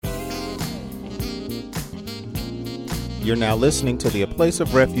You're now listening to the A Place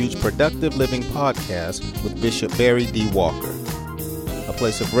of Refuge Productive Living podcast with Bishop Barry D. Walker. A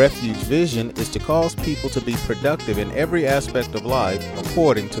Place of Refuge vision is to cause people to be productive in every aspect of life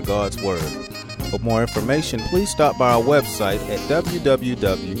according to God's Word. For more information, please stop by our website at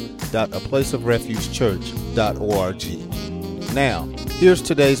www.aplaceofrefugechurch.org. Now, here's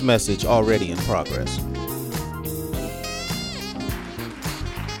today's message already in progress.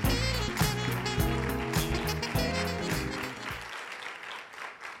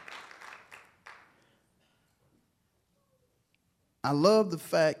 I love the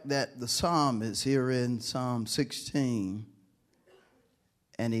fact that the psalmist here in Psalm 16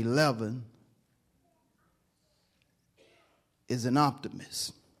 and 11 is an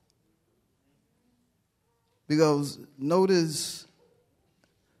optimist. Because notice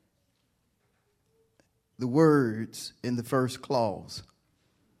the words in the first clause.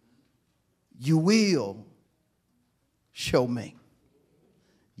 You will show me.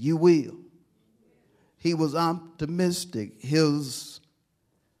 You will. He was optimistic. His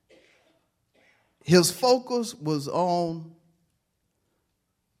focus was on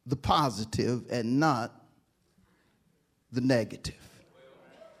the positive and not the negative.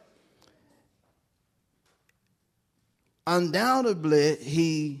 Undoubtedly,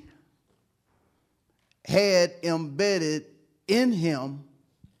 he had embedded in him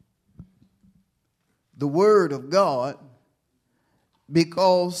the Word of God,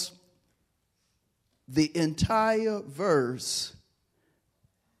 because the entire verse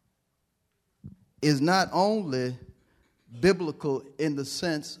is not only biblical in the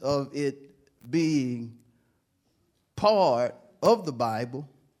sense of it being part of the Bible,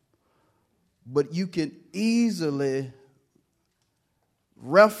 but you can easily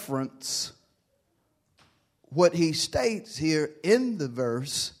reference what he states here in the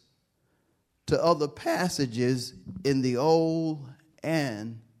verse to other passages in the Old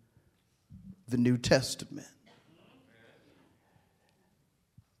and the New Testament.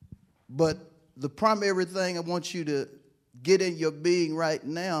 But the primary thing I want you to get in your being right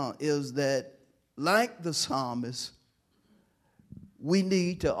now is that, like the psalmist, we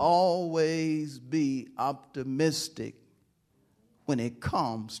need to always be optimistic when it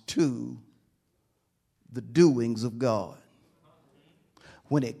comes to the doings of God,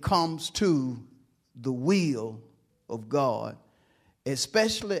 when it comes to the will of God,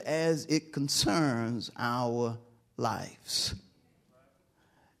 especially as it concerns our lives.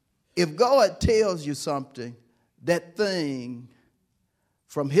 If God tells you something, that thing,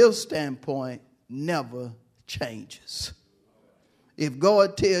 from his standpoint, never changes. If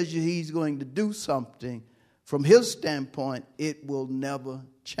God tells you he's going to do something, from his standpoint, it will never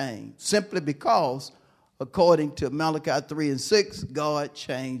change. Simply because, according to Malachi 3 and 6, God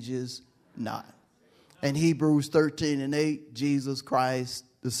changes not. And Hebrews 13 and 8, Jesus Christ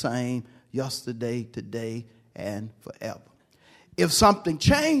the same yesterday, today, and forever. If something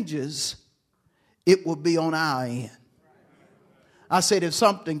changes, it will be on our end. I said if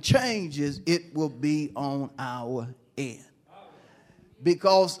something changes, it will be on our end.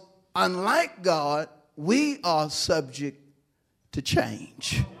 Because unlike God, we are subject to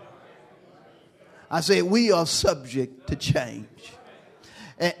change. I say we are subject to change.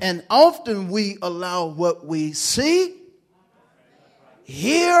 And often we allow what we see,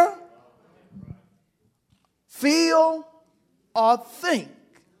 hear, feel, or think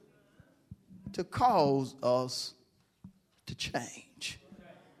to cause us to change.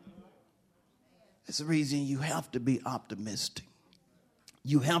 That's the reason you have to be optimistic.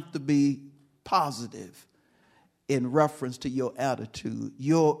 You have to be positive in reference to your attitude.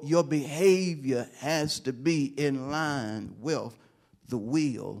 Your behavior has to be in line with the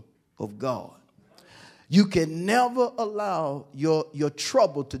will of God. You can never allow your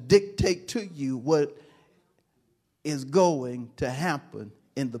trouble to dictate to you what is going to happen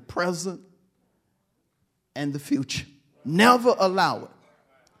in the present and the future. Never allow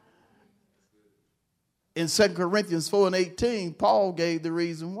it. In 2 Corinthians 4 and 18, Paul gave the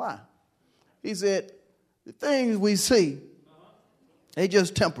reason why. He said, the things we see, they're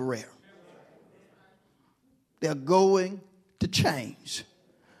just temporary. They're going to change.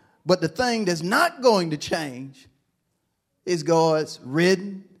 But the thing that's not going to change is God's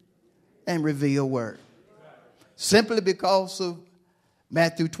written and revealed word. Simply because of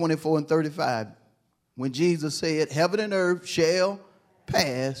Matthew 24 and 35, when Jesus said, heaven and earth shall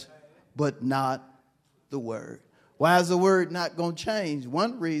pass, but not the word. Why is the word not going to change?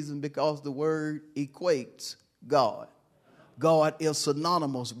 One reason, because the word equates God. God is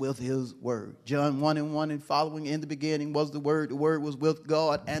synonymous with his word. John 1 and 1 and following, in the beginning was the word was with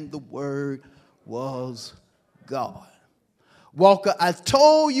God, and the word was God. Walker, I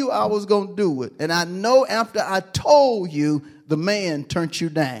told you I was going to do it. And I know after I told you, the man turned you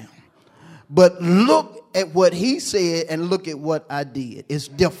down. But look at what he said and look at what I did. It's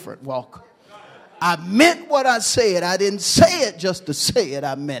different, Walker. I meant what I said. I didn't say it just to say it.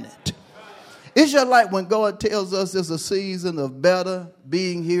 I meant it. It's just like when God tells us there's a season of better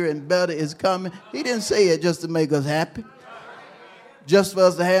being here and better is coming. He didn't say it just to make us happy. Just for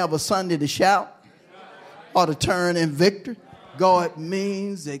us to have a Sunday to shout or to turn in victory. God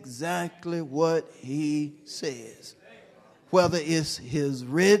means exactly what he says. Whether it's his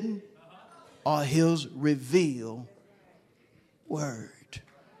written or his revealed word.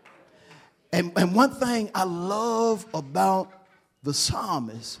 And one thing I love about the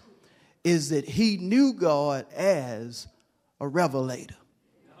psalmist is that he knew God as a revelator.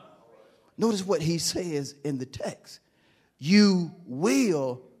 Notice what he says in the text. You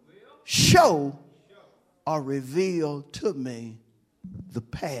will show or reveal to me the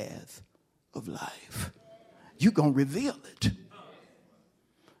path of life. You're going to reveal it.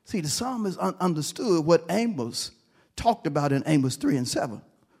 See, the psalmist understood what Amos talked about in Amos 3 and 7.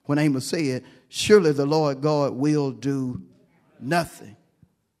 When Amos said, surely the Lord God will do nothing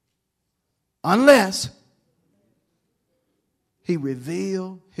unless he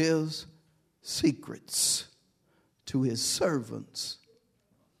reveal his secrets to his servants,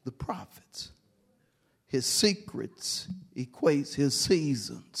 the prophets. His secrets equates his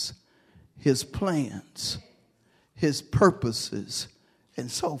seasons, his plans, his purposes, and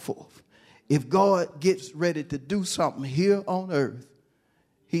so forth. If God gets ready to do something here on earth,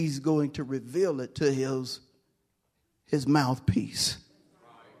 he's going to reveal it to his mouthpiece.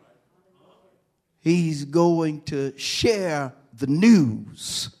 He's going to share the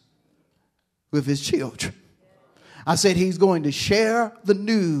news with his children. I said he's going to share the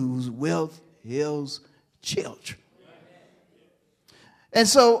news with his children. And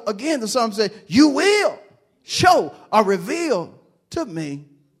so, again, the psalm says, you will show or reveal to me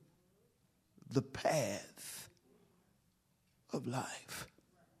the path of life.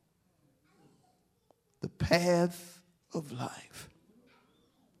 The path of life.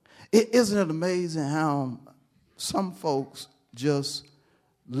 Isn't it amazing how some folks just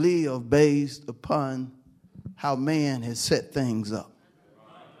live based upon how man has set things up?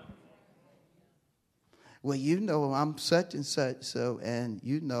 Well, you know, I'm such and such, so, and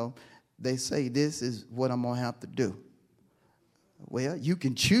you know, they say this is what I'm going to have to do. Well, you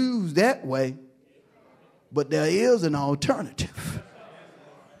can choose that way, but there is an alternative.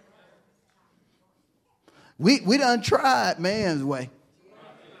 We done tried man's way.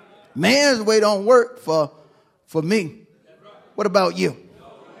 Man's way don't work for me. What about you?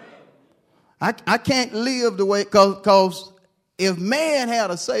 I can't live the way, because if man had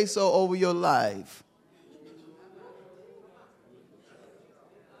a say so over your life,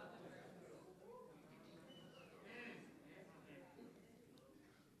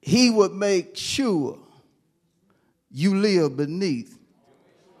 he would make sure you live beneath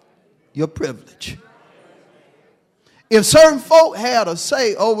your privilege. If certain folk had a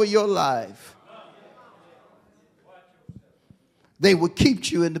say over your life, they would keep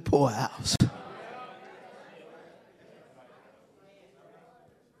you in the poorhouse.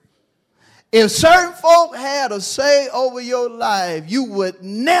 If certain folk had a say over your life, you would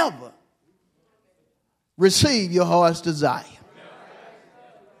never receive your heart's desire.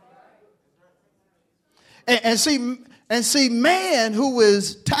 And see, man who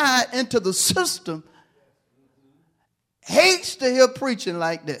is tied into the system hates to hear preaching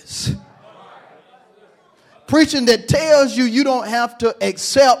like this. Preaching that tells you you don't have to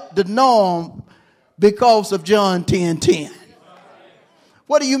accept the norm because of John 10:10.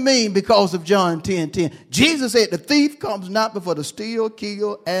 What do you mean because of John 10:10? Jesus said the thief comes not before to steal,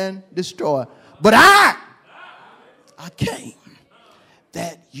 kill, and destroy. But I came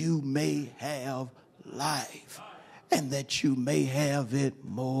that you may have life and that you may have it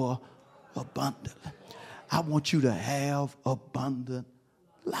more abundantly. I want you to have abundant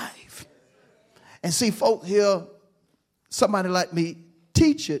life. And see, folk hear somebody like me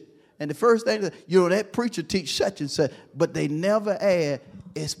teach it, and the first thing, that preacher teach such and such, but they never add,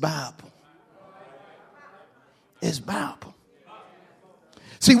 it's Bible. It's Bible.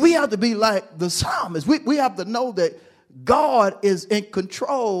 See, we have to be like the psalmist. We have to know that God is in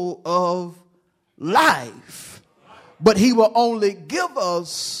control of life, but he will only give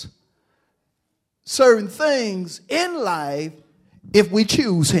us certain things in life if we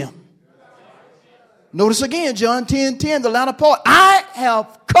choose him. Notice again, John 10:10, the latter part. I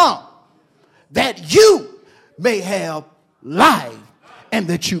have come that you may have life and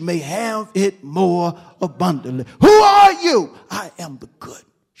that you may have it more abundantly. Who are you? I am the good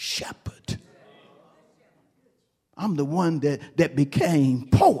shepherd. I'm the one that became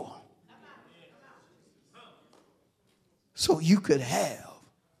poor so you could have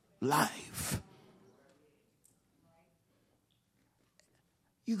life.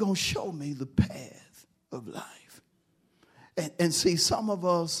 You're going to show me the path of life. And see, some of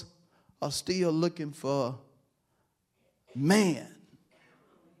us are still looking for man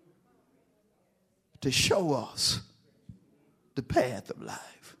to show us the path of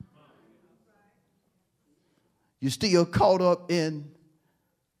life. You're still caught up in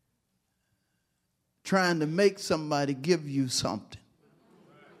trying to make somebody give you something,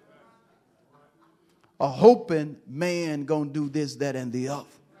 or hoping man gonna do this, that, and the other.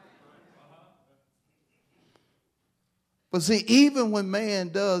 But see, even when man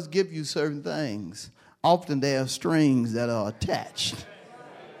does give you certain things, often there are strings that are attached.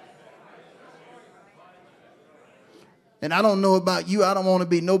 And I don't know about you, I don't want to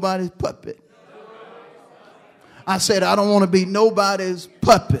be nobody's puppet. I said I don't want to be nobody's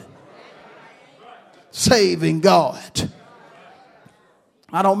puppet. Saving God.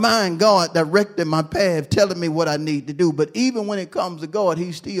 I don't mind God directing my path, telling me what I need to do. But even when it comes to God,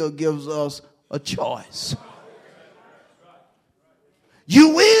 he still gives us a choice. You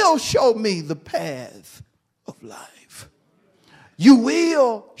will show me the path of life. You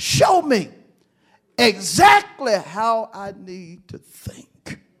will show me exactly how I need to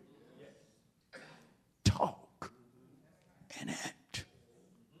think, talk, and act.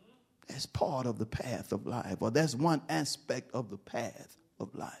 That's part of the path of life, or that's one aspect of the path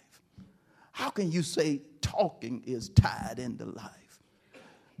of life. How can you say talking is tied into life?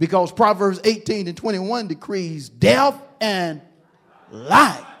 Because Proverbs 18:21 decrees death and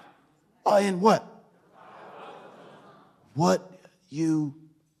life are in what? What you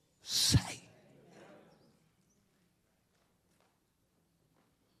say.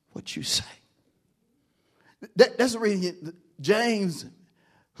 What you say. That's the reason James,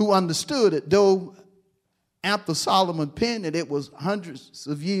 who understood it, though after Solomon penned it, it was hundreds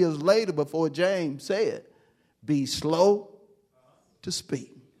of years later before James said, be slow to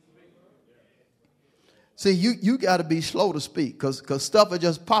speak. See, you got to be slow to speak because stuff will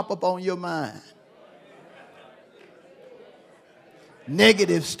just pop up on your mind.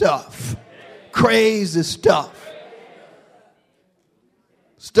 Negative stuff, crazy stuff.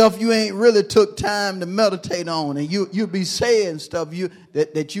 Stuff you ain't really took time to meditate on, and you'll be saying stuff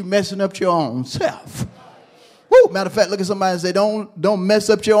that you messing up your own self. Woo! Matter of fact, look at somebody and say, don't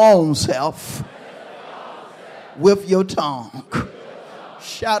mess up your own self with your tongue.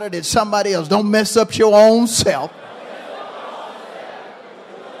 Shout it at somebody else. Don't mess up your own self.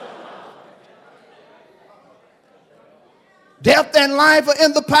 Death and life are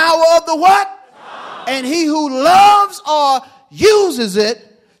in the power of the what? And he who loves or uses it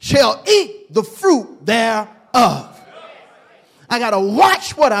shall eat the fruit thereof. I got to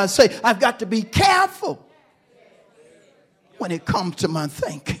watch what I say. I've got to be careful when it comes to my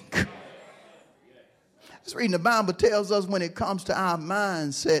thinking. This reading the Bible tells us when it comes to our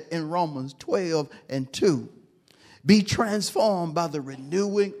mindset in Romans 12:2. Be transformed by the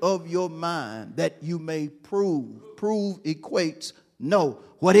renewing of your mind that you may prove. Prove equates know.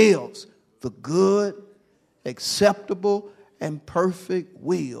 What is? The good, acceptable, and perfect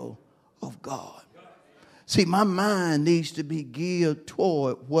will of God. See, my mind needs to be geared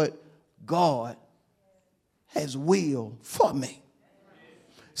toward what God has will for me.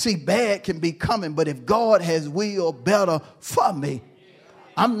 See, bad can be coming, but if God has will better for me,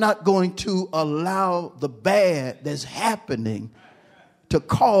 I'm not going to allow the bad that's happening to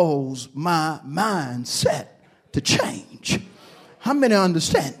cause my mindset to change. How many are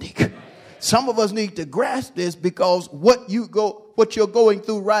understanding? Some of us need to grasp this because what you're going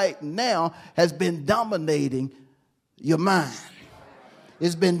through right now has been dominating your mind.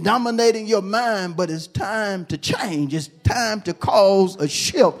 It's been dominating your mind, but it's time to change. It's time to cause a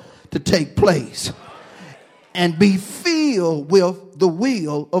shift to take place and be filled with the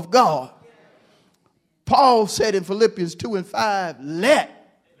will of God. Paul said in Philippians 2:5, let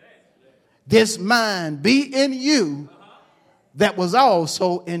this mind be in you that was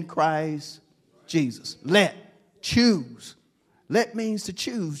also in Christ Jesus. Let, choose. Let means to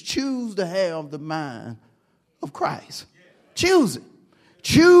choose. Choose to have the mind of Christ. Choose it.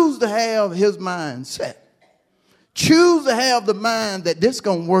 Choose to have his mindset. Choose to have the mind that this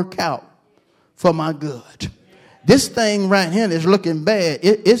going to work out for my good. This thing right here is looking bad.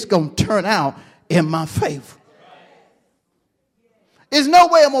 It's going to turn out in my favor. There's no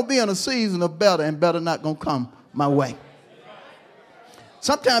way I'm going to be in a season of better and better not going to come my way.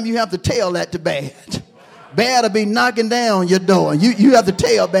 Sometimes you have to tell that to bad. Bad will be knocking down your door. You have to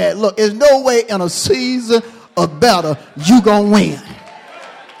tell bad, look, there's no way in a season of better you gonna win.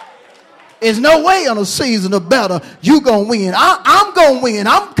 There's no way in a season of better you gonna win. I'm gonna win.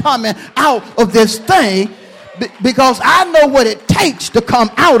 I'm coming out of this thing because I know what it takes to come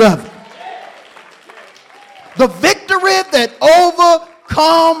out of it. The victory that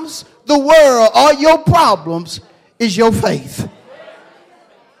overcomes the world or your problems is your faith.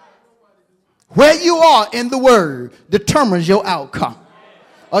 Where you are in the word determines your outcome.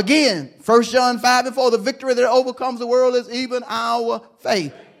 Again, 1 John 5:4, the victory that overcomes the world is even our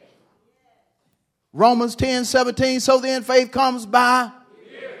faith. Romans 10:17, so then faith comes by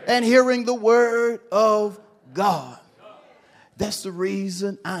and hearing the word of God. That's the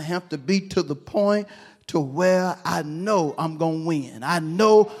reason I have to be to the point to where I know I'm going to win. I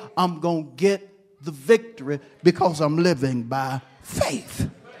know I'm going to get the victory because I'm living by faith.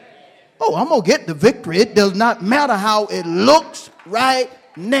 Oh, I'm going to get the victory. It does not matter how it looks right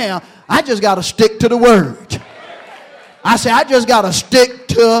now. I just got to stick to the word. I say I just got to stick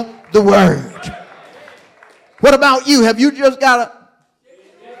to the word. What about you? Have you just got to?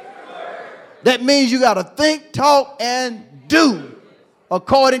 That means you got to think, talk, and do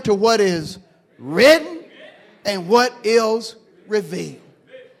according to what is written and what is revealed.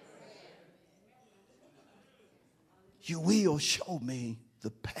 You will show me the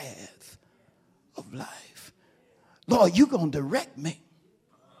path of life. Lord, you're going to direct me.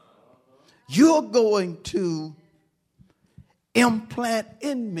 You're going to implant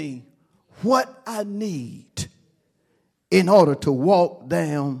in me what I need in order to walk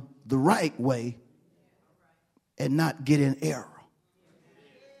down the right way and not get in error.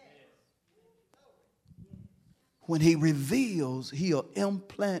 When he reveals, he'll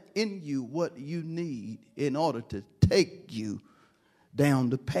implant in you what you need in order to take you down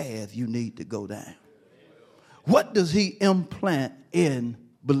the path you need to go down. What does he implant in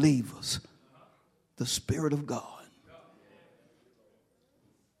believers? The Spirit of God.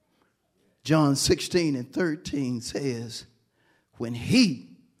 John 16:13 says, when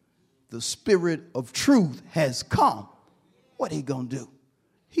he, the Spirit of truth, has come, what he gonna do?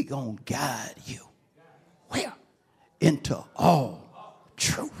 He gonna guide you. Where? Into all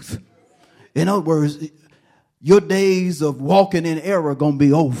truth. In other words, your days of walking in error gonna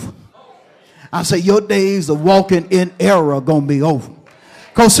be over. I say your days of walking in error are gonna be over.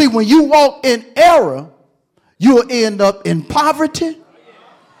 Because see, when you walk in error, you'll end up in poverty,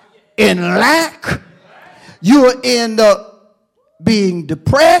 in lack. You'll end up being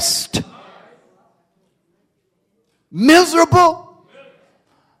depressed, miserable,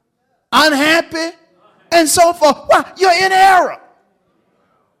 unhappy, and so forth. Why? You're in error.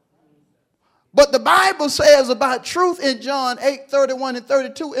 But the Bible says about truth in John 8:31 and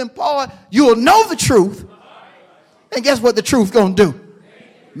 32, in part, you'll know the truth. And guess what the truth going to do?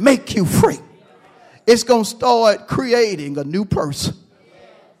 Make you free. It's going to start creating a new person.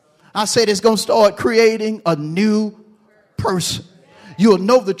 I said it's going to start creating a new person. You'll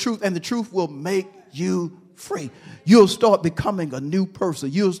know the truth, and the truth will make you free. You'll start becoming a new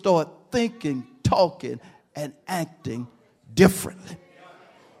person. You'll start thinking, talking, and acting differently.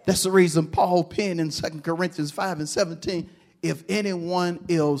 That's the reason Paul penned in 2 Corinthians 5:17, if anyone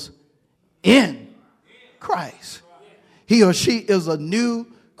is in Christ, he or she is a new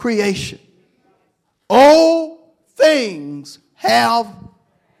creation. Old things have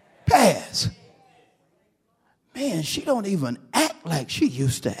passed. Man, she don't even act like she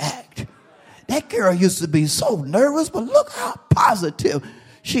used to act. That girl used to be so nervous, but look how positive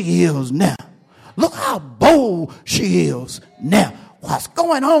she is now. Look how bold she is now. What's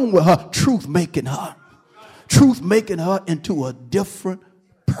going on with her? Truth making her into a different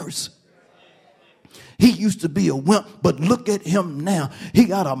person. He used to be a wimp, but look at him now. He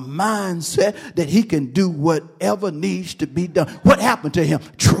got a mindset that he can do whatever needs to be done. What happened to him?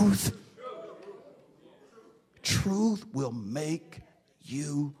 Truth. Truth will make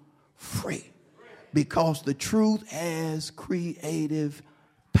you free because the truth has creative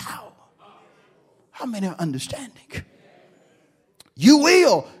power. How many are understanding? You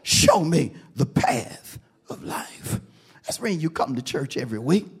will show me the path of life. That's the reason you come to church every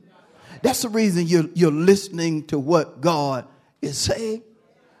week. That's the reason you're listening to what God is saying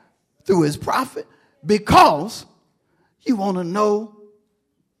through his prophet, because you want to know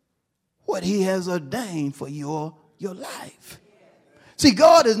what he has ordained for your life. See,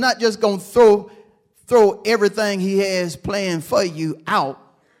 God is not just going to throw everything he has planned for you out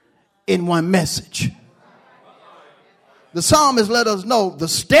in one message. The psalmist let us know the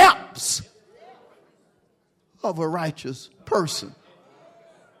steps of a righteous person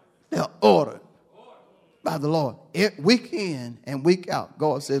They're ordered by the Lord. Week in and week out,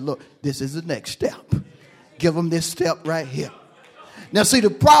 God said, look, this is the next step. Give them this step right here. Now, see, the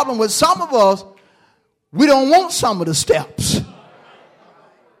problem with some of us, we don't want some of the steps.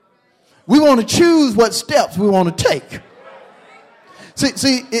 We want to choose what steps we want to take.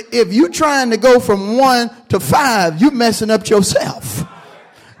 See, if you're trying to go from 1 to 5, you're messing up yourself.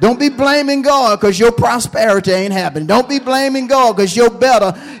 Don't be blaming God because your prosperity ain't happening. Don't be blaming God because your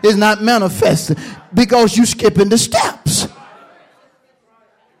better is not manifesting because you're skipping the steps.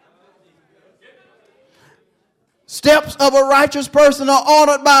 Steps of a righteous person are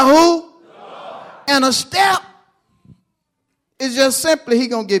ordered by who? God. And a step is just simply, he's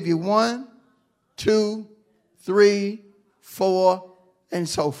going to give you 1, 2, 3, 4, and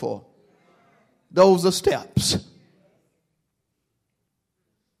so forth. Those are steps.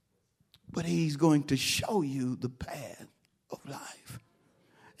 But he's going to show you the path of life.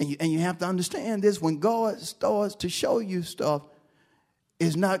 And you have to understand this. When God starts to show you stuff,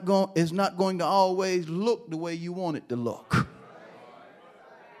 it's not going to always look the way you want it to look.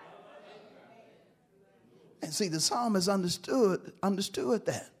 And see, the psalmist understood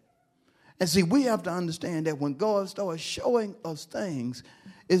that. And see, we have to understand that when God starts showing us things,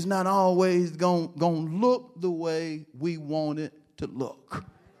 it's not always going to look the way we want it to look.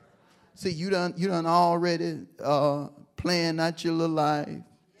 See, you done already planned out your little life.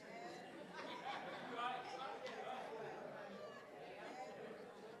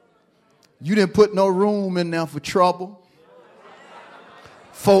 You didn't put no room in there for trouble.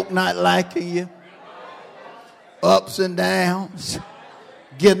 Folk not liking you. Ups and downs.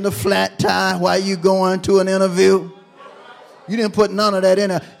 Getting a flat tire while you going to an interview. You didn't put none of that in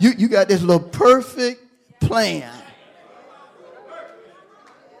there. You got this little perfect plan.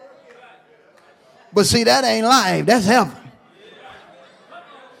 But see, that ain't life. That's heaven.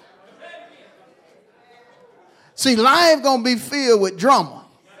 See, life gonna be filled with drama.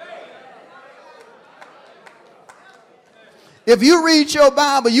 If you read your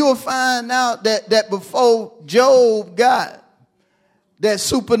Bible, you will find out that before Job got that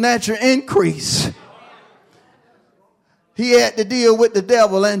supernatural increase, he had to deal with the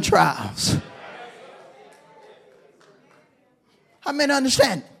devil and trials. How many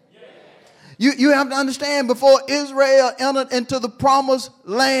understand? You have to understand, before Israel entered into the promised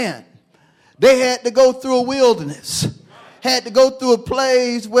land, they had to go through a wilderness, had to go through a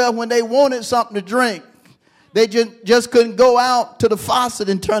place where when they wanted something to drink, they just couldn't go out to the faucet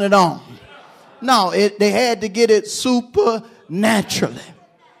and turn it on. No, they had to get it supernaturally.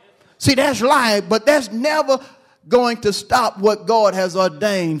 See, that's life, but that's never going to stop what God has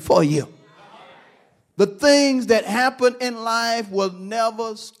ordained for you. The things that happen in life will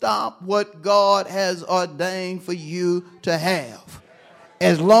never stop what God has ordained for you to have,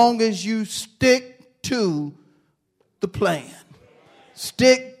 as long as you stick to the plan,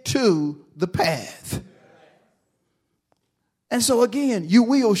 stick to the path. And so again, you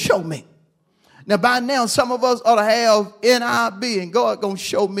will show me. Now by now, some of us ought to have in our being, God gonna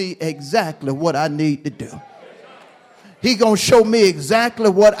show me exactly what I need to do. He gonna show me exactly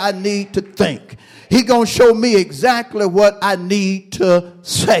what I need to think. He gonna show me exactly what I need to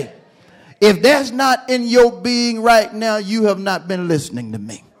say. If that's not in your being right now, you have not been listening to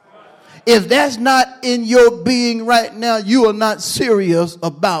me. If that's not in your being right now, you are not serious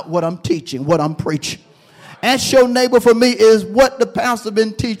about what I'm teaching, what I'm preaching. Ask your neighbor for me, is what the pastor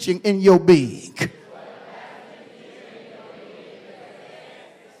been teaching in your being?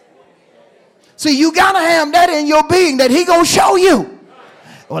 See, you got to have that in your being that he going to show you.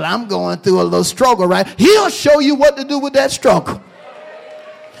 Well, I'm going through a little struggle, right? He'll show you what to do with that struggle.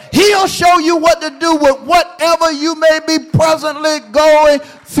 He'll show you what to do with whatever you may be presently going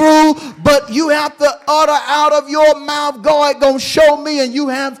through, but you have to utter out of your mouth, God going to show me, and you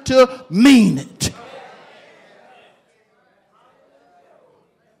have to mean it.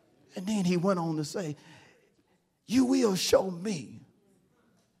 And then he went on to say, you will show me.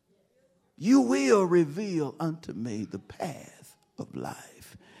 You will reveal unto me the path of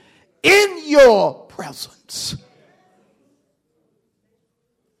life. In your presence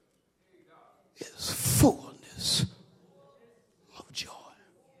is fullness of joy.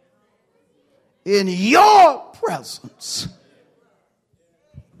 In your presence.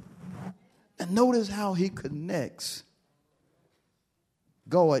 And notice how he connects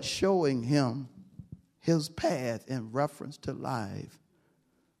God showing him his path in reference to life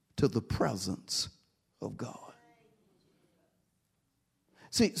to the presence of God.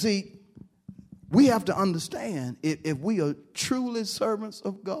 See, we have to understand, if we are truly servants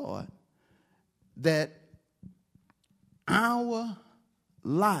of God, that our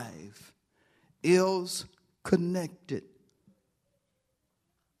life is connected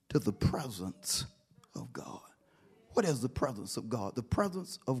to the presence of God. What is the presence of God? The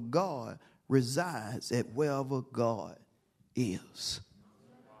presence of God resides at wherever God is.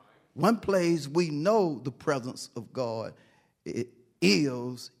 One place we know the presence of God is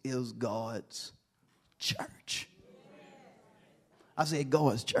God's church. I said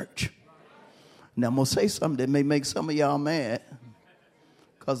God's church. Now I'm going to say something that may make some of y'all mad,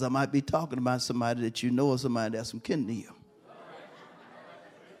 because I might be talking about somebody that you know or somebody that's some kin to you.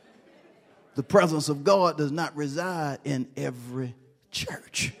 The presence of God does not reside in every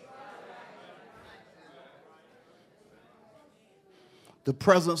church. The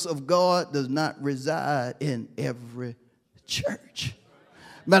presence of God does not reside in every church.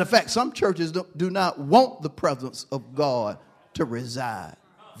 Matter of fact, some churches do not want the presence of God to reside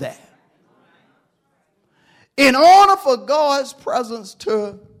there. In order for God's presence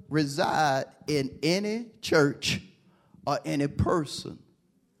to reside in any church or any person,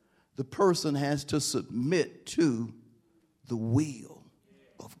 the person has to submit to the will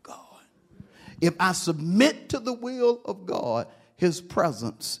of God. If I submit to the will of God, his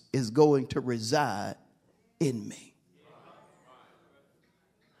presence is going to reside in me.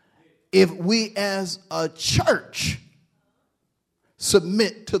 If we as a church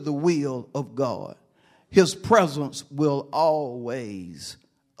submit to the will of God, his presence will always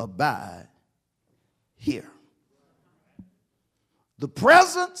abide here. The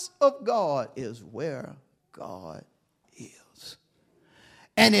presence of God is where God is.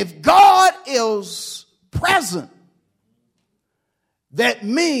 And if God is present, that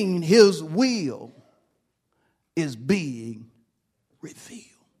means his will is being revealed.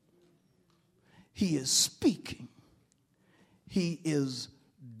 He is speaking. He is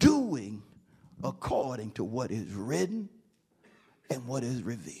doing according to what is written and what is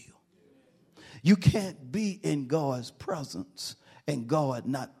revealed. You can't be in God's presence and God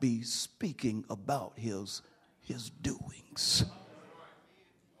not be speaking about his doings.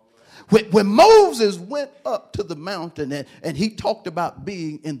 When Moses went up to the mountain and he talked about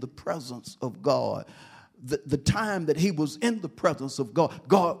being in the presence of God, the time that he was in the presence of God,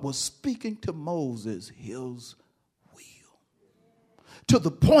 God was speaking to Moses his will. To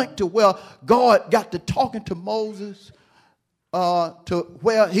the point to where God got to talking to Moses to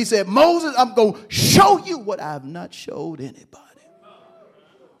where he said, Moses, I'm going to show you what I have not showed anybody.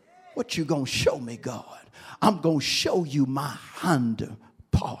 What you going to show me, God? I'm going to show you my hinder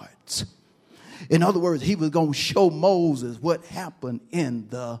parts. In other words, he was going to show Moses what happened in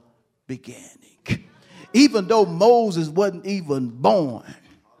the beginning. Even though Moses wasn't even born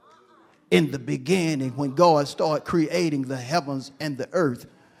in the beginning when God started creating the heavens and the earth.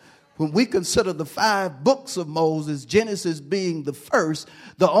 When we consider the 5 books of Moses, Genesis being the first,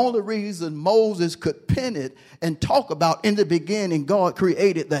 the only reason Moses could pen it and talk about in the beginning God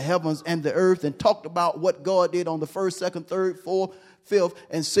created the heavens and the earth and talked about what God did on the 1st, 2nd, 3rd, 4th, 5th,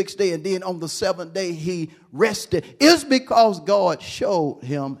 and 6th day, and then on the 7th day he rested, is because God showed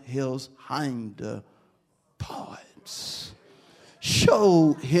him his hinder parts.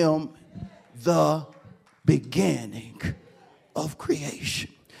 Showed him the beginning of creation.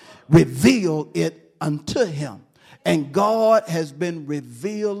 Revealed it unto him. And God has been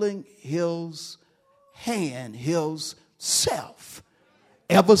revealing his hand, his self,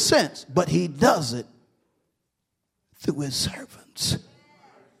 ever since. But he does it through his servants.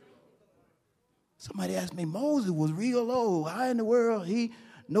 Somebody asked me, Moses was real old. How in the world he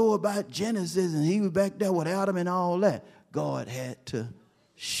know about Genesis and he was back there with Adam and all that? God had to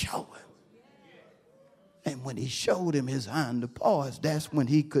show him. And when he showed him his hinder parts, that's when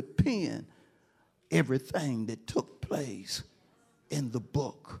he could pen everything that took place in the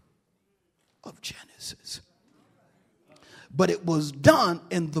book of Genesis. But it was done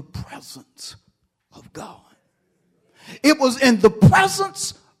in the presence of God. It was in the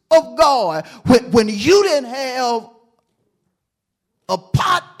presence of God when you didn't have a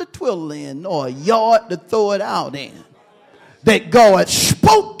pot to twiddle in or a yard to throw it out in, that God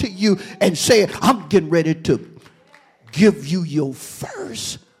spoke to you and said, I'm getting ready to give you your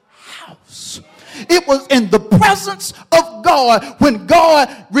first house. It was in the presence of God when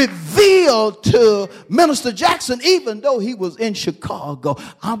God revealed to Minister Jackson, even though he was in Chicago,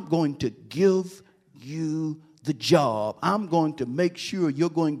 I'm going to give you the job. I'm going to make sure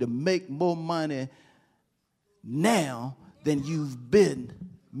you're going to make more money now than you've been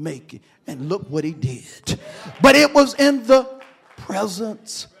making. And look what he did. But it was in the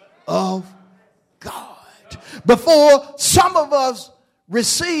presence of God. Before some of us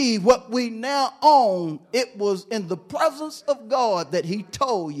receive what we now own, it was in the presence of God that he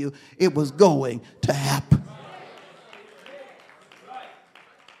told you it was going to happen.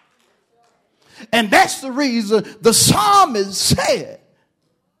 And that's the reason the psalmist said,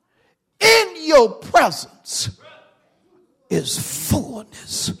 in your presence is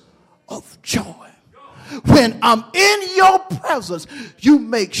fullness of joy. When I'm in your presence, you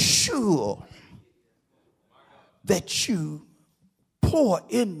make sure that you pour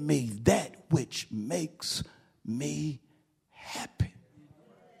in me that which makes me happy.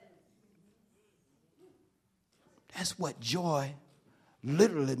 That's what joy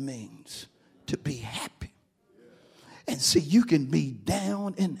literally means, to be happy. And see, you can be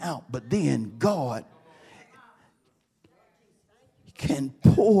down and out, but then God can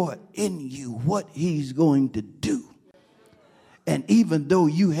pour in you what he's going to do. And even though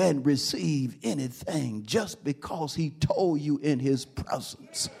you hadn't received anything, just because he told you in his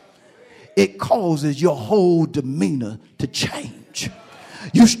presence, it causes your whole demeanor to change.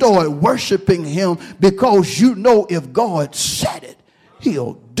 You start worshiping him because you know if God said it,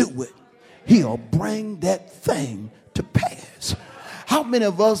 he'll do it. He'll bring that thing to pass. How many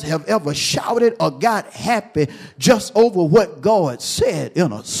of us have ever shouted or got happy just over what God said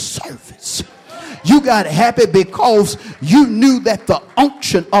in a service? You got happy because you knew that the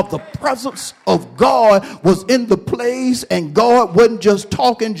unction of the presence of God was in the place, and God wasn't just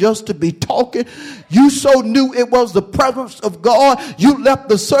talking just to be talking. You so knew it was the presence of God, you left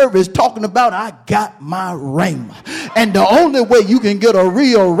the service talking about, I got my rhema. And the only way you can get a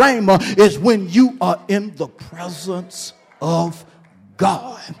real rhema is when you are in the presence of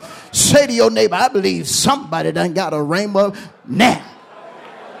God. Say to your neighbor, I believe somebody done got a rhema now.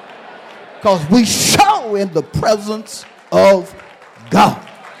 Because we show in the presence of God.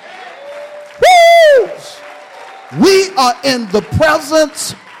 Woo! We are in the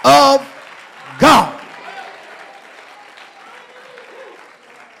presence of God.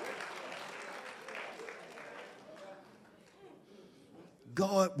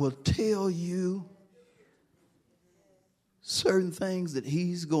 God will tell you certain things that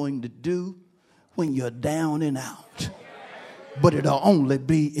he's going to do when you're down and out. But it'll only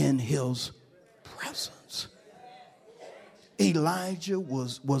be in his presence. Elijah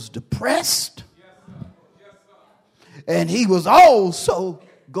was depressed. And he was also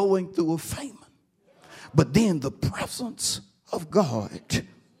going through a famine. But then the presence of God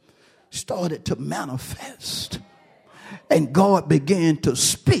started to manifest. And God began to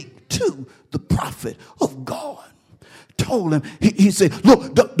speak to the prophet of God. Told him, he said,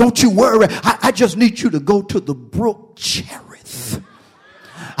 look, don't you worry. I just need you to go to the brook Cherith.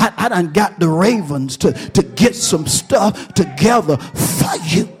 I done got the ravens to get some stuff together for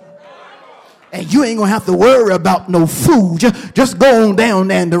you. And you ain't going to have to worry about no food. Just go on down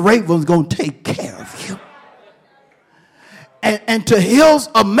there and the ravens going to take care of you. And to his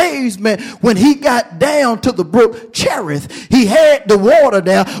amazement, when he got down to the brook Cherith, he had the water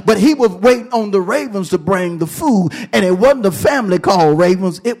there, but he was waiting on the ravens to bring the food. And it wasn't a family called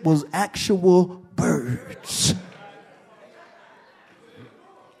ravens, it was actual birds.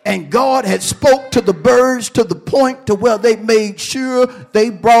 And God had spoke to the birds to the point to where they made sure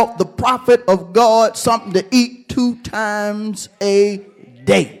they brought the prophet of God something to eat 2 times a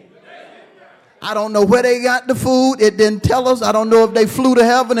day. I don't know where they got the food. It didn't tell us. I don't know if they flew to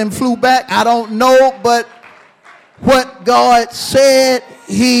heaven and flew back. I don't know. But what God said,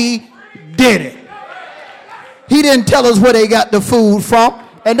 he did it. He didn't tell us where they got the food from.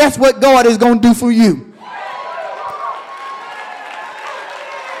 And that's what God is going to do for you.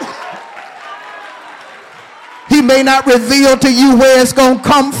 He may not reveal to you where it's going to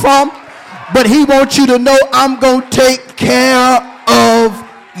come from, but he wants you to know, I'm going to take care of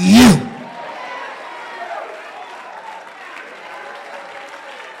you.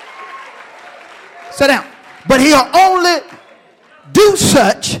 Sit down. But he'll only do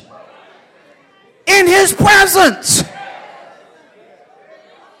such in his presence.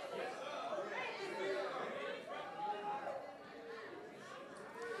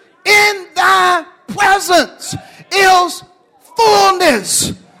 In thy presence is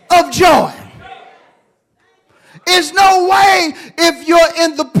fullness of joy. There's no way if you're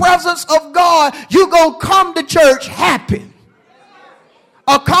in the presence of God, you're going to come to church happy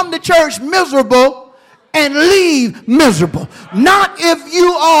or come to church miserable and leave miserable. Not if you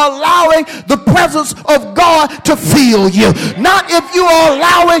are allowing the presence of God to fill you. Not if you are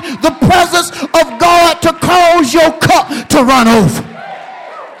allowing the presence of God to cause your cup to run over.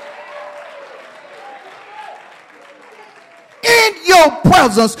 In your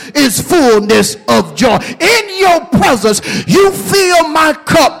presence is fullness of joy. In your presence, you fill my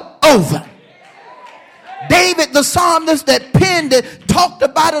cup over. David, the psalmist that penned it, talked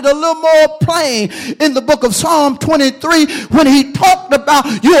about it a little more plain in the book of Psalm 23 when he talked about,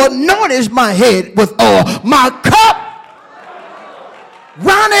 you anointed my head with oil. My cup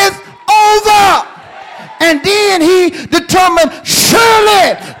runneth over. And then he determined,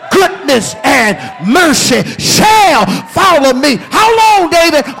 surely goodness and mercy shall follow me. How long,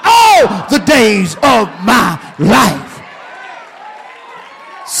 David? All the days of my life.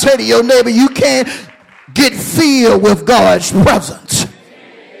 Say to your neighbor, you can't get filled with God's presence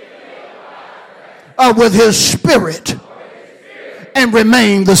or with his spirit and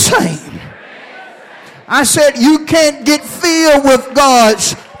remain the same. I said you can't get filled with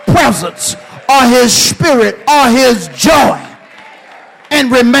God's presence or his spirit or his joy and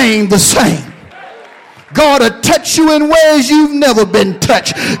remain the same. God will touch you in ways you've never been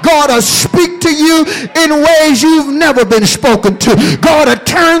touched. God will speak to you in ways you've never been spoken to. God will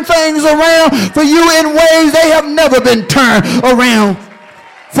turn things around for you in ways they have never been turned around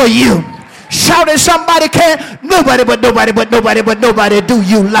for you. Shout at somebody, can't nobody do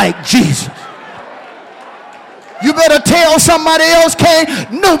you like Jesus. You better tell somebody else,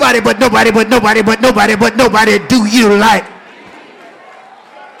 can't nobody do you like.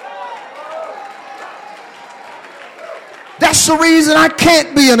 That's the reason I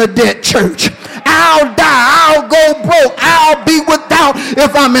can't be in a dead church. I'll die. I'll go broke. I'll be without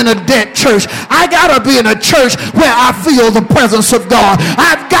if I'm in a dead church. I gotta be in a church where I feel the presence of God.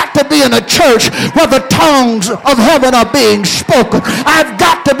 I've got to be in a church where the tongues of heaven are being spoken. I've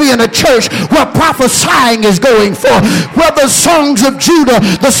got to be in a church where prophesying is going forth, where the songs of Judah,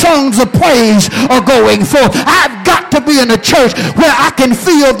 the songs of praise are going forth. I've got to be in a church where I can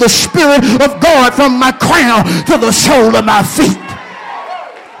feel the Spirit of God from my crown to the sole of my feet.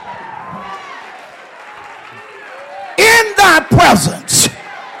 In thy presence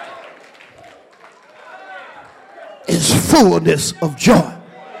is fullness of joy.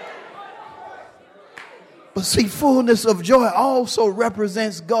 But see, fullness of joy also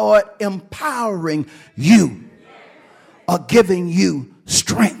represents God empowering you or giving you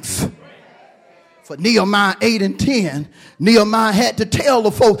strength. For Nehemiah 8 and 10, Nehemiah had to tell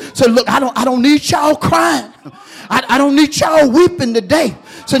the folks, say, look, I don't need y'all crying. I don't need y'all weeping today.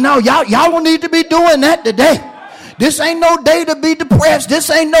 So now y'all don't need to be doing that today. This ain't no day to be depressed. This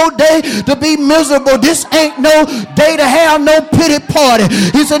ain't no day to be miserable. This ain't no day to have no pity party.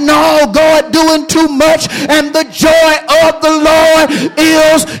 He said, no, God doing too much, and the joy of the Lord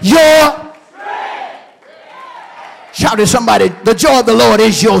is your strength. Shout at somebody, the joy of the Lord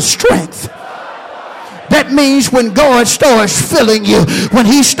is your strength. That means when God starts filling you, when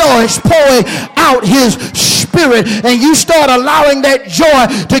he starts pouring out his spirit, and you start allowing that joy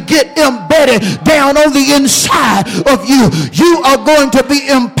to get embedded down on the inside of you, you are going to be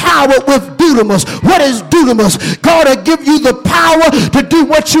empowered with dunamis. What is dunamis? God will give you the power to do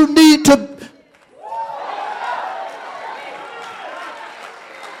what you need to.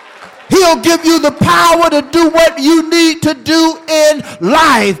 He'll give you the power to do what you need to do in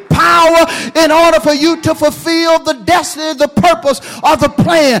life. Power in order for you to fulfill the destiny, the purpose, or the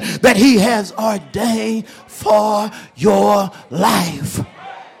plan that he has ordained for your life.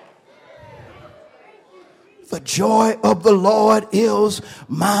 The joy of the Lord is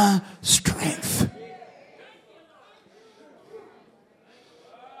my strength.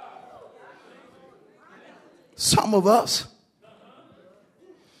 Some of us,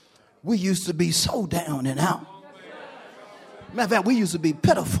 we used to be so down and out. Matter of fact, we used to be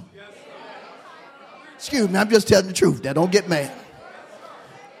pitiful. Excuse me, I'm just telling the truth. Now, don't get mad.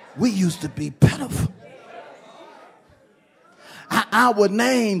 We used to be pitiful. Our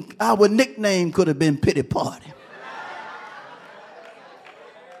nickname could have been Pity Party.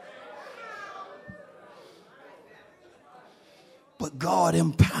 But God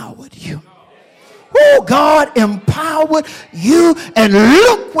empowered you. Oh, God empowered you, and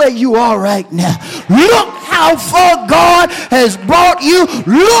look where you are right now. Look how far God has brought you.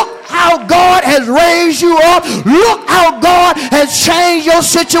 Look how God has raised you up. Look how God has changed your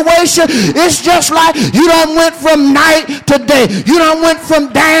situation. It's just like you done went from night to day. You done went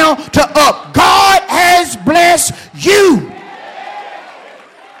from down to up. God has blessed you.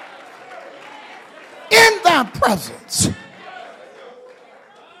 In thy presence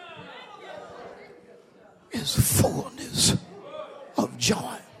is fullness of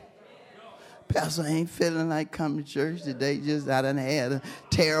joy. Pastor, I ain't feeling like coming to church today. Just I done had a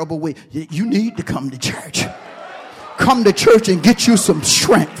terrible week. You need to come to church. Come to church and get you some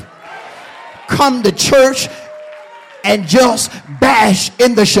strength. Come to church and just bash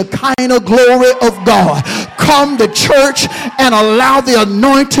in the Shekinah glory of God. Come to church and allow the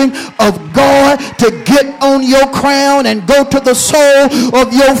anointing of God to get on your crown and go to the sole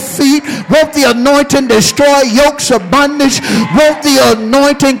of your feet. Won't the anointing destroy yokes of bondage? Won't the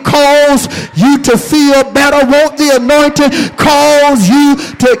anointing cause you to feel better? Won't the anointing cause you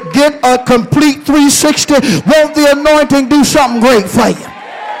to get a complete 360? Won't the anointing do something great for you?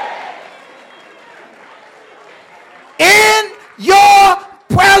 In your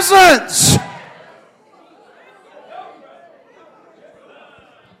presence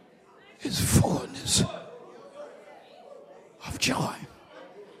is fullness of joy.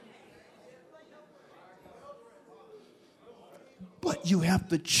 But you have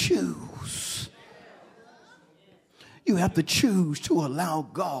to choose. You have to choose to allow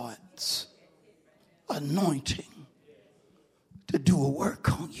God's anointing to do a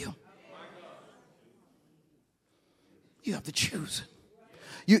work on you. You have to choose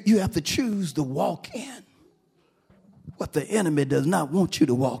it. You have to choose to walk in what the enemy does not want you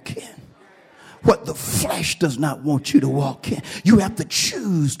to walk in. What the flesh does not want you to walk in. You have to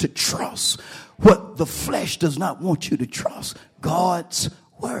choose to trust what the flesh does not want you to trust. God's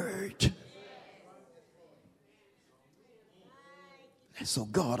word. And so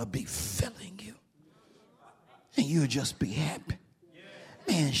God will be filling you. And you'll just be happy.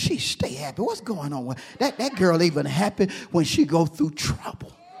 Man, she stay happy. What's going on with that girl? Even happy when she go through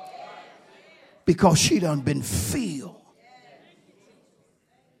trouble because she done been filled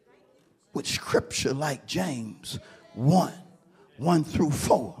with scripture like James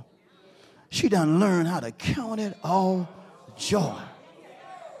 1:1-4. She done learned how to count it all joy,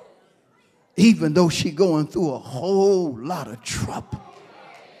 even though she going through a whole lot of trouble.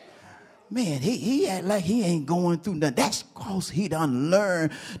 Man, he act like he ain't going through nothing. That's because he done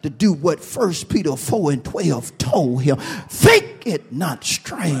learned to do what 1 Peter 4:12 told him. Think it not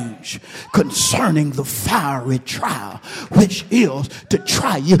strange concerning the fiery trial, which is to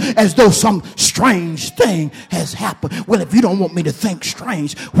try you as though some strange thing has happened. Well, if you don't want me to think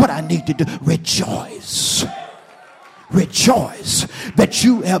strange, what I need to do, rejoice. Rejoice that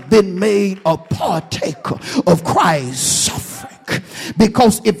you have been made a partaker of Christ's suffering.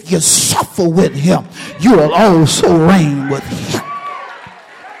 Because if you suffer with him, you will also reign with him.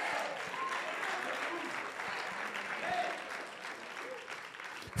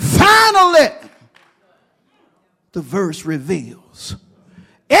 Finally, the verse reveals,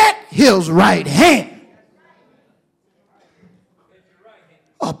 at his right hand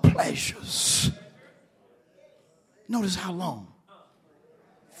are pleasures. Notice how long?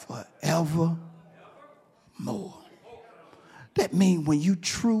 Forevermore. That means when you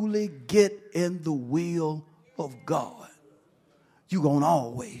truly get in the will of God, you're going to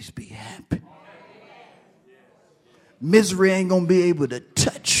always be happy. Misery ain't going to be able to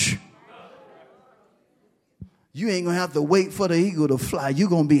touch. You ain't going to have to wait for the eagle to fly. You're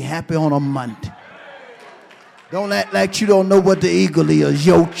going to be happy on a Monday. Don't act like you don't know what the eagle is.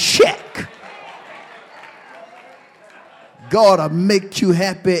 Your check. God will make you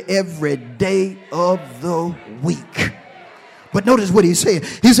happy every day of the week. But notice what he said.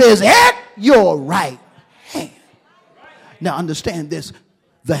 He says, at your right hand. Now understand this.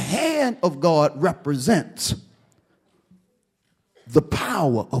 The hand of God represents the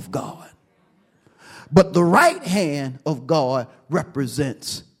power of God. But the right hand of God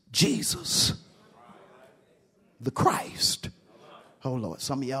represents Jesus, the Christ. Oh, Lord,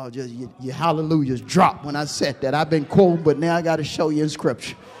 some of y'all just, your hallelujahs dropped when I said that. I've been quoting, but now I got to show you in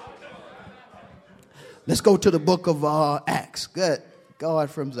scripture. Let's go to the book of Acts. Good. God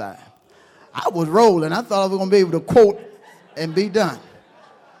from Zion. I was rolling. I thought I was going to be able to quote and be done.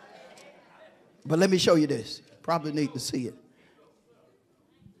 But let me show you this. Probably need to see it.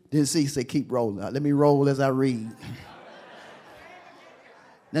 Didn't see, say keep rolling. Let me roll as I read.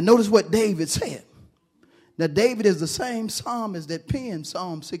 Now notice what David said. Now David is the same psalmist that penned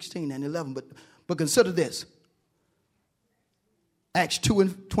Psalm 16 and 11. But consider this. Acts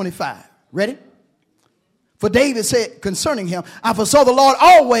 2:25. Ready? For David said concerning him, I foresaw the Lord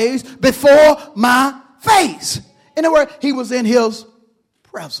always before my face. In other words, he was in his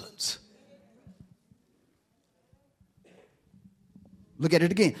presence. Look at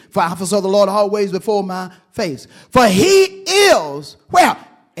it again. For I foresaw the Lord always before my face. For he is, where?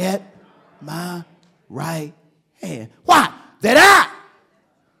 At my right hand. Why? That I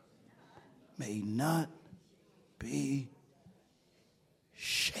may not be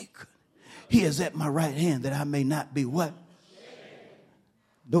shaken. He is at my right hand that I may not be what?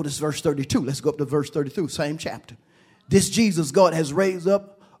 Notice verse 32. Let's go up to verse 32, same chapter. This Jesus God has raised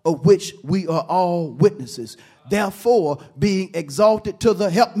up, of which we are all witnesses. Therefore, being exalted to the,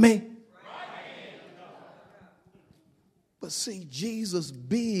 help me. But see, Jesus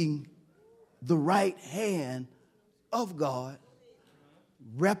being the right hand of God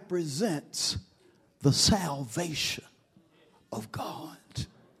represents the salvation of God.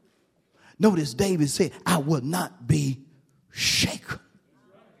 Notice David said, I will not be shaken.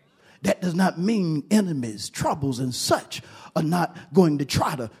 That does not mean enemies, troubles, and such are not going to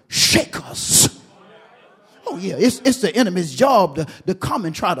try to shake us. Oh yeah, it's the enemy's job to come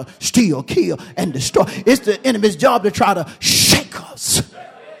and try to steal, kill, and destroy. It's the enemy's job to try to shake us.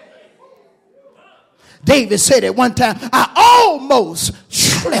 David said at one time, I almost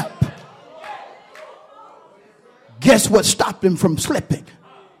slept. Guess what stopped him from slipping?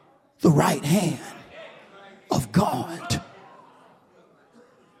 The right hand of God.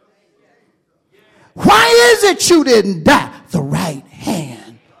 Why is it you didn't die? The right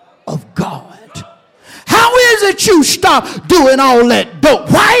hand of God. How is it you stop doing all that dope?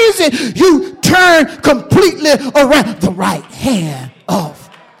 Why is it you turn completely around? The right hand of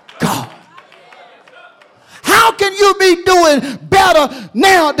God. How can you be doing better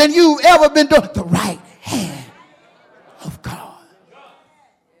now than you've ever been doing? The right hand of God.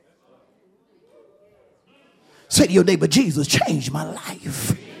 Say to your neighbor, Jesus changed my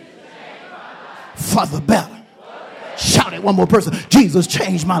life for the better. Shout it one more person. Jesus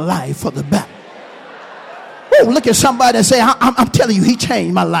changed my life for the better. Oh, look at somebody and say, I'm telling you, he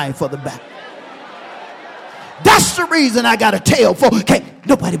changed my life for the better. That's the reason I got a tell for. Can't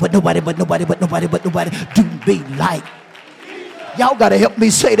nobody but nobody do me like. Y'all got to help me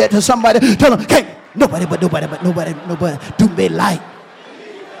say that to somebody. Tell them, can't nobody but nobody do me like.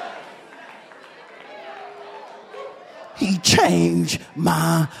 He changed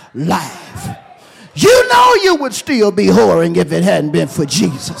my life. You know you would still be whoring if it hadn't been for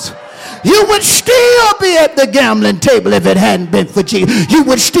Jesus. You would still be at the gambling table if it hadn't been for Jesus. You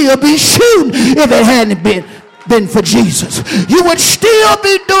would still be shooting if it hadn't been for Jesus. You would still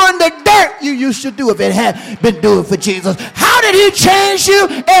be doing the dirt you used to do if it hadn't been doing for Jesus. How did he change you?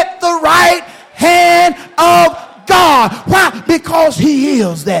 At the right hand of God. Why? Because he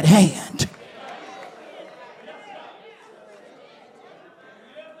is that hand.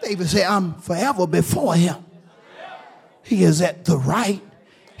 David said, I'm forever before him. He is at the right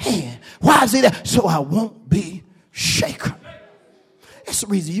hand. Why is he there? So I won't be shaken. That's the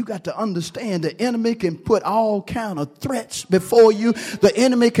reason you got to understand the enemy can put all kind of threats before you. The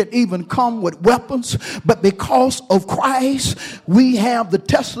enemy can even come with weapons. But because of Christ, we have the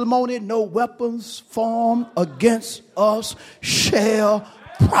testimony, no weapons formed against us shall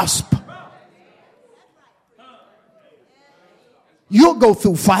prosper. You'll go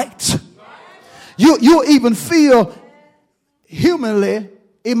through fights. You'll even feel humanly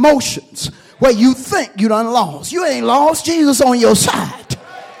emotions where you think you done lost. You ain't lost. Jesus on your side.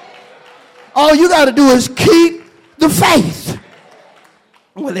 All you got to do is keep the faith.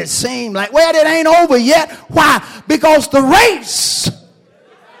 Well, it seemed like, well, it ain't over yet. Why? Because the race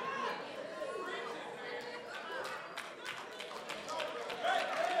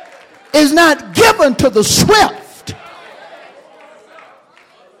is not given to the swift,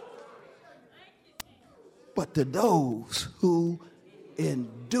 but to those who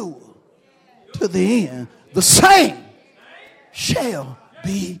endure to the end. The same shall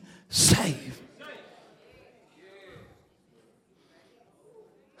be saved.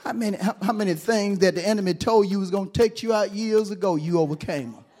 How many things that the enemy told you was going to take you out years ago, you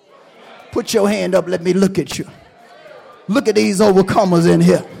overcame them? Put your hand up. Let me look at you. Look at these overcomers in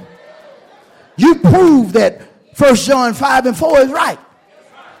here. You prove that 1 John 5:4 is right.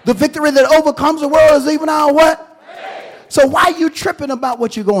 The victory that overcomes the world is even our what? So why are you tripping about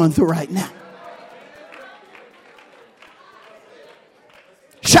what you're going through right now?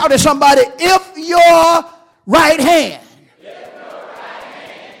 Shout at somebody, if your right hand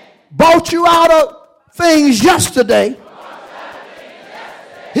bought you out of things yesterday,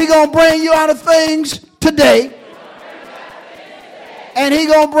 he gonna bring you out of things today, and he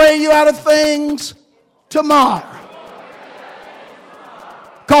gonna bring you out of things tomorrow.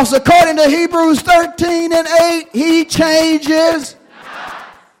 Because according to Hebrews 13:8, he changes.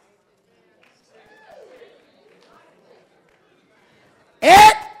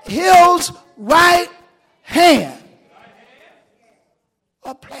 At his right hand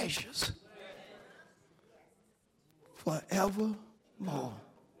are pleasures forevermore.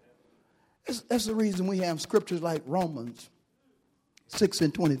 That's the reason we have scriptures like Romans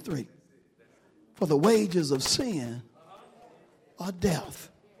 6:23. For the wages of sin are death.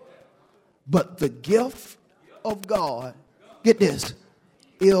 But the gift of God, get this,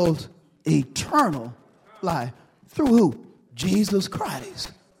 is eternal life. Through who? Jesus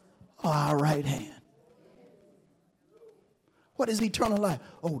Christ, our right hand. What is eternal life?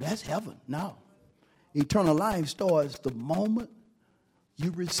 Oh, that's heaven. No. Eternal life starts the moment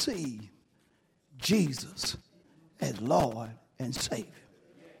you receive Jesus as Lord and Savior.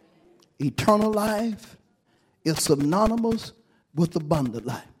 Eternal life is synonymous with abundant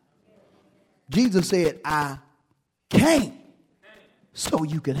life. Jesus said, I came so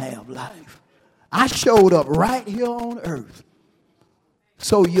you can have life. I showed up right here on earth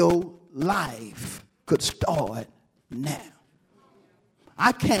so your life could start now.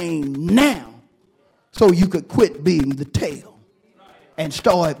 I came now so you could quit being the tail and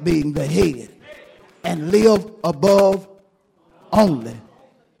start being the head and live above only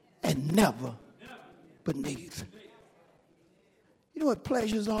and never beneath. You know what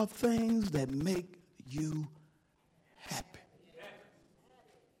pleasures are? Things that make you happy.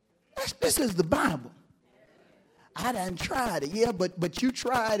 This is the Bible. I done tried it, yeah, but you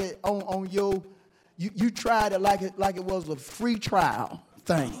tried it on your, you tried it like it was a free trial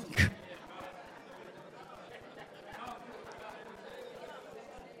thing.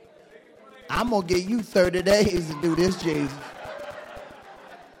 I'm going to give you 30 days to do this, Jesus.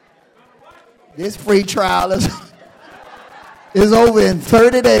 This free trial is over in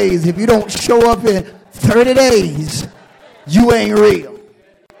 30 days. If you don't show up in 30 days, you ain't real.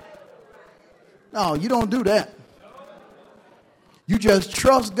 No, you don't do that. You just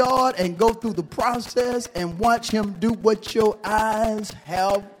trust God and go through the process and watch him do what your eyes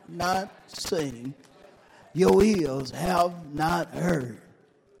have not seen, your ears have not heard.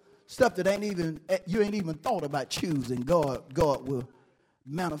 Stuff that you ain't even thought about choosing. God will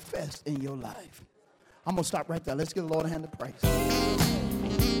manifest in your life. I'm going to stop right there. Let's give the Lord a hand of praise.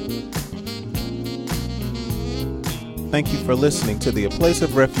 Thank you for listening to the A Place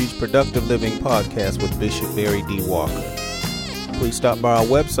of Refuge Productive Living podcast with Bishop Barry D. Walker. Please stop by our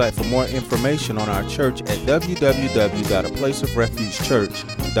website for more information on our church at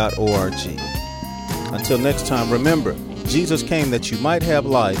www.aplaceofrefugechurch.org. Until next time, remember, Jesus came that you might have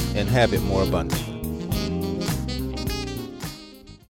life and have it more abundantly.